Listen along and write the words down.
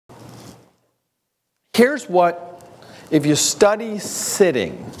Here's what, if you study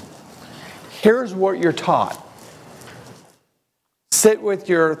sitting, here's what you're taught. Sit with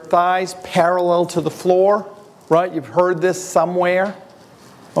your thighs parallel to the floor, right? You've heard this somewhere,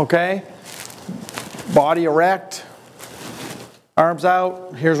 okay? Body erect, arms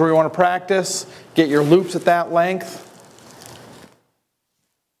out. Here's where you want to practice. Get your loops at that length.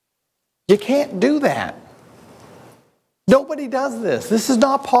 You can't do that. Nobody does this. This is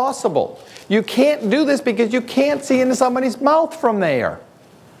not possible. You can't do this because you can't see into somebody's mouth from there.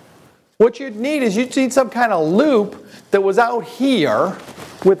 What you'd need is you'd need some kind of loop that was out here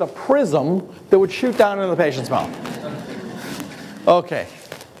with a prism that would shoot down into the patient's mouth. Okay.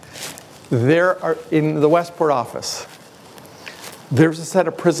 There are, in the Westport office, there's a set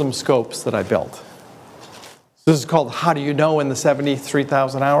of prism scopes that I built. This is called How Do You Know in the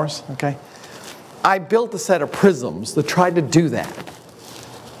 73,000 Hours, okay? I built a set of prisms that tried to do that,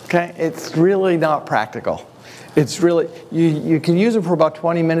 okay? It's really not practical. It's really, you can use them for about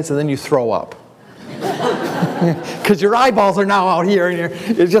 20 minutes and then you throw up. Because your eyeballs are now out here and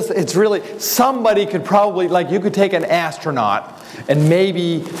it's really, somebody could probably, like you could take an astronaut and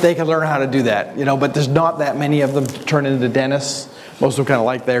maybe they could learn how to do that, you know, but there's not that many of them to turn into dentists. Most of them kind of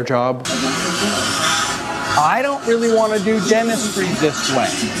like their job. I don't really want to do dentistry this way.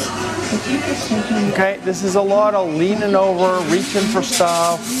 Okay, this is a lot of leaning over, reaching for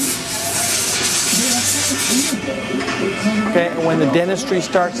stuff. Okay, and when the dentistry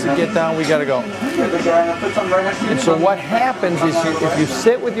starts to get down, we got to go. And so what happens is if you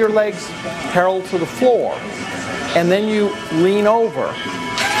sit with your legs parallel to the floor, and then you lean over,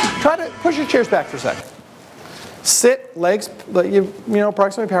 try to push your chairs back for a second. Sit, legs,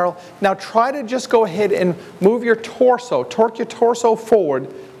 approximately parallel. Now try to just go ahead and move your torso, torque your torso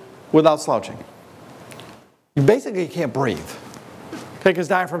forward without slouching. You basically can't breathe. Okay, because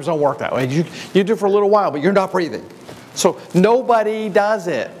diaphragms don't work that way. You do for a little while, but you're not breathing. So nobody does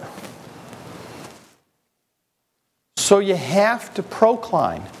it. So you have to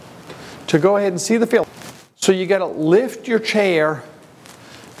procline to go ahead and see the field. So you got to lift your chair.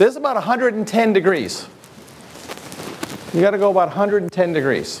 This is about 110 degrees. You got to go about 110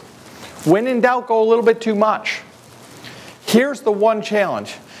 degrees. When in doubt, go a little bit too much. Here's the one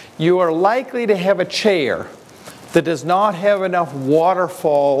challenge. You are likely to have a chair that does not have enough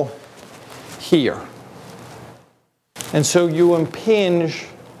waterfall here. And so you impinge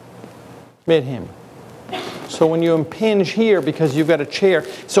mid-him. So when you impinge here because you've got a chair,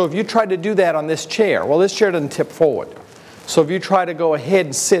 so if you try to do that on this chair, well, this chair doesn't tip forward. So if you try to go ahead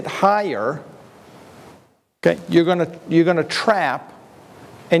and sit higher, okay, you're gonna trap,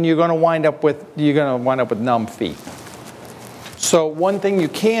 and you're gonna wind up with numb feet. So one thing you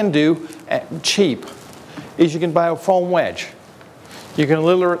can do, cheap, is you can buy a foam wedge. You can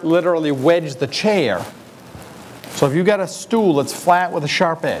literally wedge the chair. So if you've got a stool that's flat with a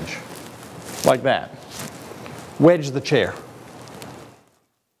sharp edge, like that, wedge the chair.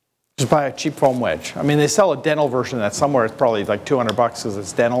 Just buy a cheap foam wedge. I mean, they sell a dental version of that somewhere. It's probably like 200 bucks because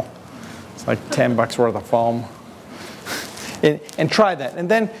it's dental. It's like 10 bucks worth of foam. And try that. And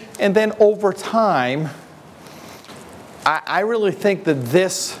then over time, I really think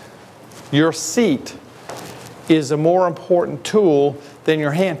that your seat is a more important tool than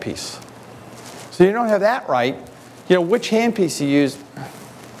your handpiece. So you don't have that right. You know, which handpiece you use,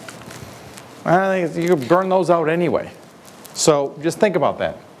 I think you can burn those out anyway. So just think about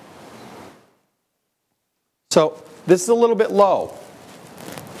that. So this is a little bit low.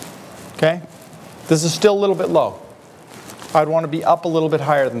 Okay? This is still a little bit low. I'd want to be up a little bit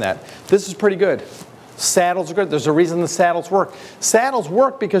higher than that. This is pretty good. Saddles are good. There's a reason the saddles work. Saddles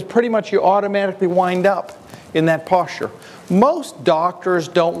work because pretty much you automatically wind up in that posture. Most doctors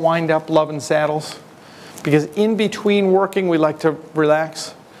don't wind up loving saddles because in between working we like to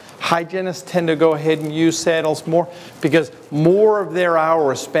relax. Hygienists tend to go ahead and use saddles more because more of their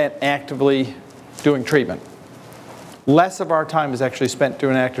hour is spent actively doing treatment. Less of our time is actually spent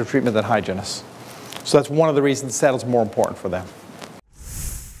doing active treatment than hygienists. So that's one of the reasons the saddle's more important for them.